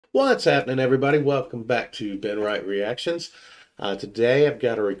What's happening, everybody? Welcome back to Ben Wright Reactions. Today I've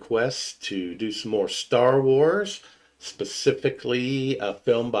got a request to do some more Star Wars, specifically a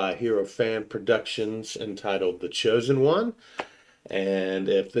film by Hero Fan Productions entitled The Chosen One. And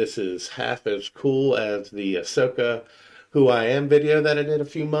if this is half as cool as the Ahsoka Who I Am video that I did a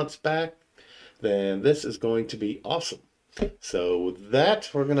few months back, then this is going to be awesome. So with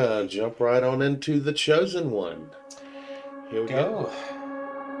that, we're going to jump right on into The Chosen One. Here we go.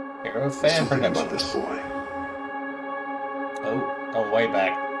 Hero Fan Productions. About this boy. Oh, way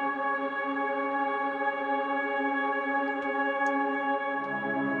back.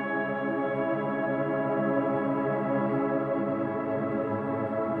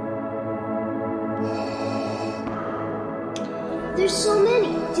 There's so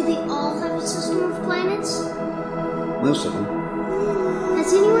many. Do they all have a system of planets? Most of them.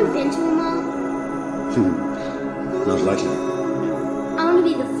 Has anyone been to them all? Not likely. I want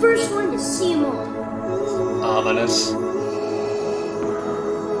to be the first one to see them all. Ominous.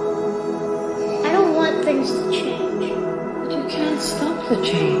 I don't want things to change. But you can't stop the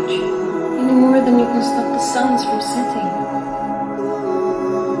change, any more than you can stop the suns from setting.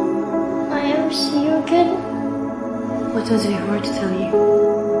 Will I ever see you again? What does your heart tell you?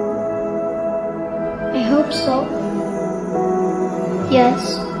 I hope so.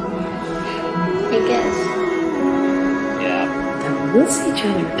 Yes. I guess. We'll see each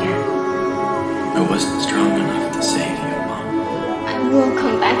other again. I wasn't strong enough to save you, Mom. I will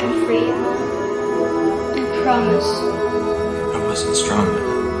come back and free you, Mom. I promise. I wasn't strong enough.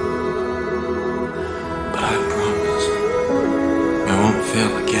 But I promise. I won't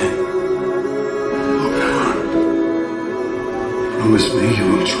fail again. Oh, promise me you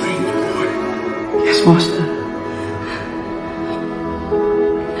will train the boy. Yes, Master.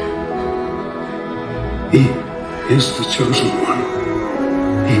 He is the chosen one.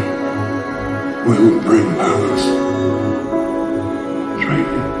 He will bring balance. Train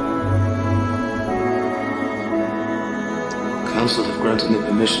him. Council have granted me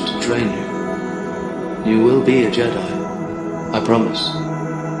permission to train you. You will be a Jedi. I promise.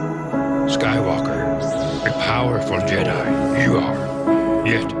 Skywalker, a powerful Jedi you are,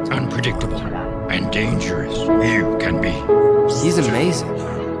 yet unpredictable and dangerous you can be. He's amazing.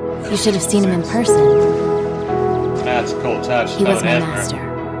 You should have seen him in person. That's a cool touch. He was my master.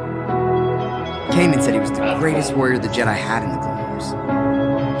 Kanan said he was the greatest warrior the Jedi had in the Clone Wars.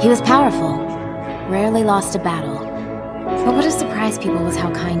 He was powerful, rarely lost a battle. But what has surprised people was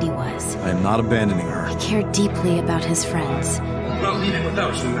how kind he was. I am not abandoning her. He cared deeply about his friends. Not leaving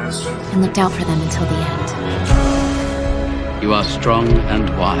without you, Master. And looked out for them until the end. You are strong and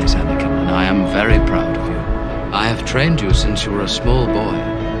wise, Anakin, and I am very proud of you. I have trained you since you were a small boy,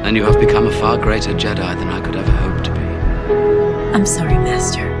 and you have become a far greater Jedi than I could ever hope to be. I'm sorry,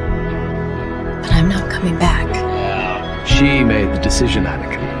 Master. But I'm not coming back. She made the decision,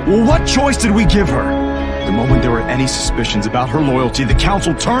 Anakin. Well, what choice did we give her? The moment there were any suspicions about her loyalty, the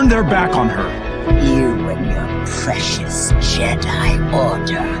Council turned their back on her. You and your precious Jedi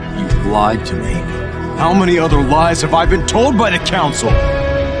Order. You've lied to me. How many other lies have I been told by the Council?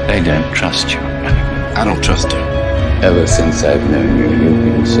 They don't trust you, Anakin. I don't trust him. Ever since I've known you, you've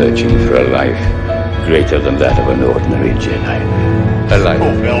been searching for a life greater than that of an ordinary Jedi. A life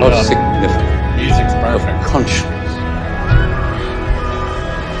of significance, Music's perfect. of conscience.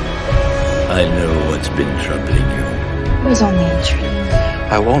 I know what's been troubling you. It was only a dream.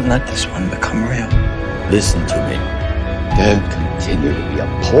 I won't let this one become real. Listen to me. Don't continue to be a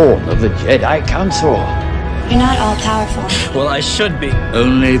pawn of the Jedi Council. You're not all-powerful. Well, I should be.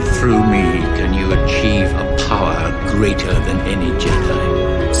 Only through me can you achieve a power greater than any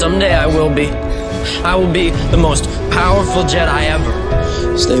Jedi. Someday I will be. I will be the most powerful Jedi ever.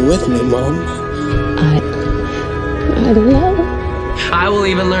 Stay with me, Mom. I don't know. I will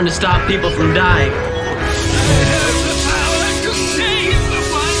even learn to stop people from dying.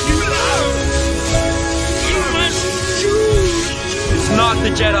 It's not the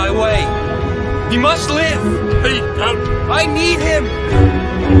Jedi way. He must live. I need him.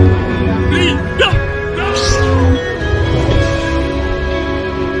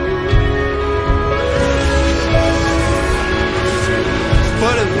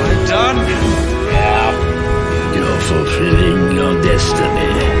 What have I done? You're fulfilling your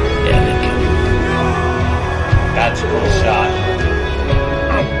destiny, Anakin. That's a cool shot.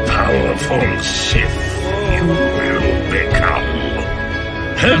 A powerful Sith you will become.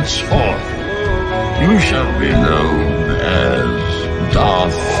 Henceforth, you shall be known as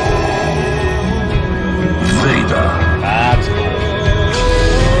Darth Vader. That's cool.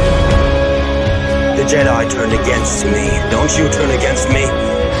 The Jedi turned against me. Don't you turn against me?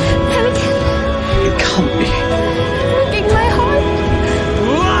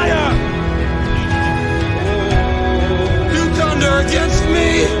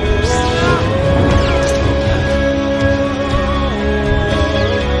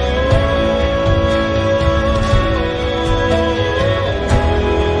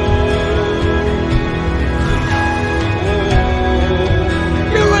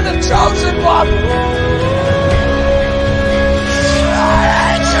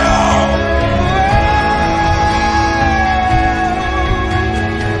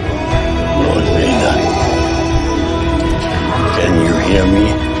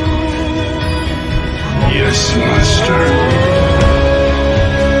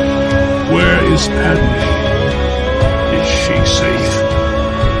 is Padme? Is she safe?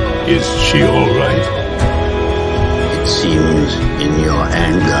 Is she all right? It seems in your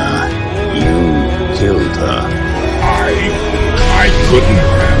anger, you killed her. I couldn't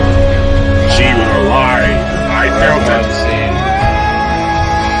have. She was alive. I felt it.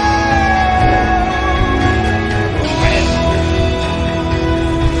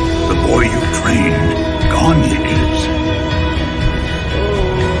 The boy you trained, gone he is.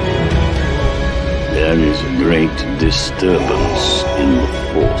 There is a great disturbance in the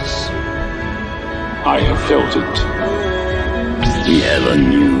Force. I have felt it. We have a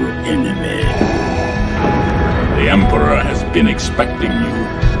new enemy. The Emperor has been expecting you.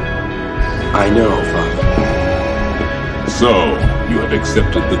 I know, Father. So, you have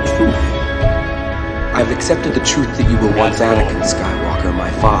accepted the truth. I've accepted the truth that you were once Anakin Skywalker,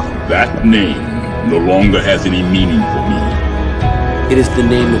 my father. That name no longer has any meaning for me. It is the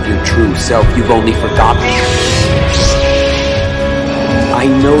name of your true self you've only forgotten. I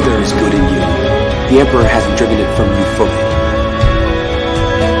know there is good in you. The Emperor hasn't driven it from you fully.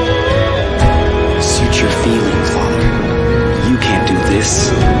 Suit your feelings, Father. You can't do this.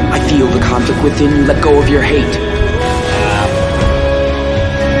 I feel the conflict within you. Let go of your hate.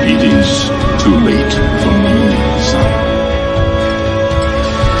 It is too late for me, son.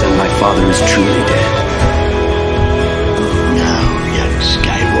 Then my father is truly dead. Now, young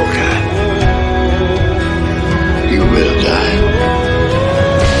Skywalker, you will die.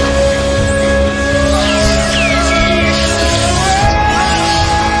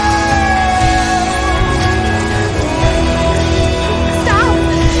 Stop!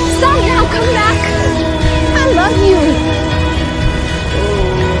 Stop now! Come back! I love you!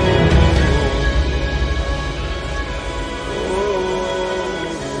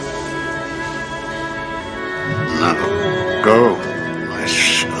 Now, go, my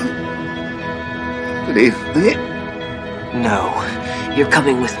son. Leave me. No, you're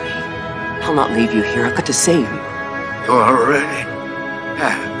coming with me. I'll not leave you here. I've got to save you. You already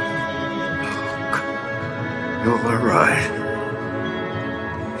have. You were right.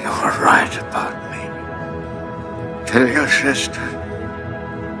 You were right about me. Tell your sister.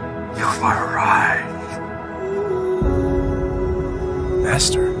 You were right.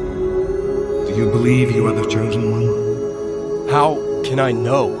 Master, do you believe you are the chosen one? How can I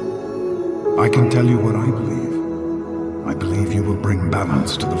know? I can tell you what I believe. I believe you will bring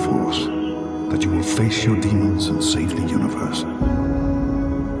balance to the Force, that you will face your demons and save the universe.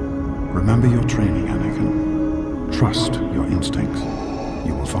 Remember your training, Anakin. Trust your instincts.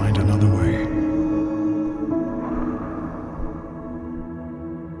 You will find another way.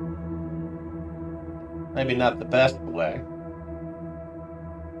 Maybe not the best way.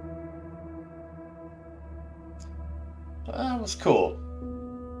 That was cool.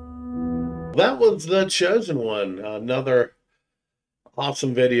 That was The Chosen One. Another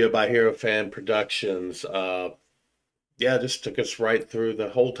awesome video by Hero Fan Productions. Yeah, just took us right through the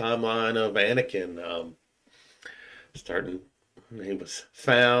whole timeline of Anakin. Starting, he was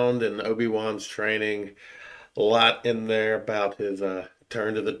found in Obi-Wan's training. A lot in there about his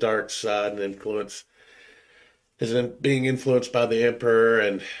turn to the dark side and being influenced by the Emperor,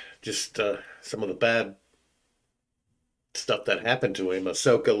 and just some of the bad stuff that happened to him.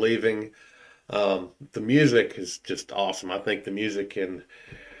 Ahsoka leaving. The music is just awesome. I think the music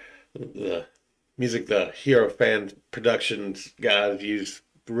the Hero Fan Productions guys use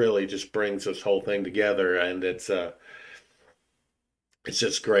really just brings this whole thing together, and it's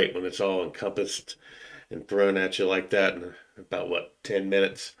just great when it's all encompassed and thrown at you like that in about 10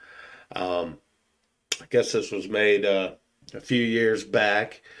 minutes. I guess this was made a few years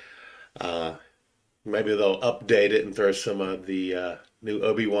back. Maybe they'll update it and throw some of the new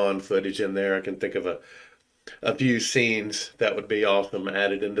Obi-Wan footage in there. I can think of a few scenes that would be awesome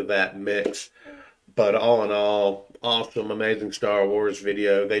added into that mix. But all in all, awesome, amazing Star Wars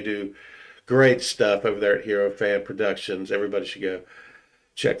video. They do great stuff over there at Hero Fan Productions. Everybody should go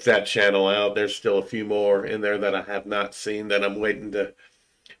check that channel out. There's still a few more in there that I have not seen that I'm waiting to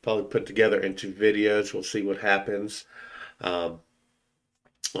probably put together into videos. We'll see what happens. Awesome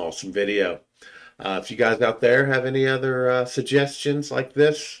video. If you guys out there have any other suggestions like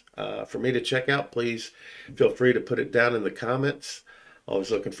this for me to check out, please feel free to put it down in the comments.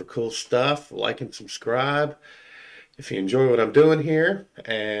 Always looking for cool stuff. Like and subscribe if you enjoy what I'm doing here.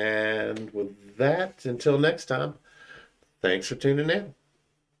 And with that, until next time, thanks for tuning in.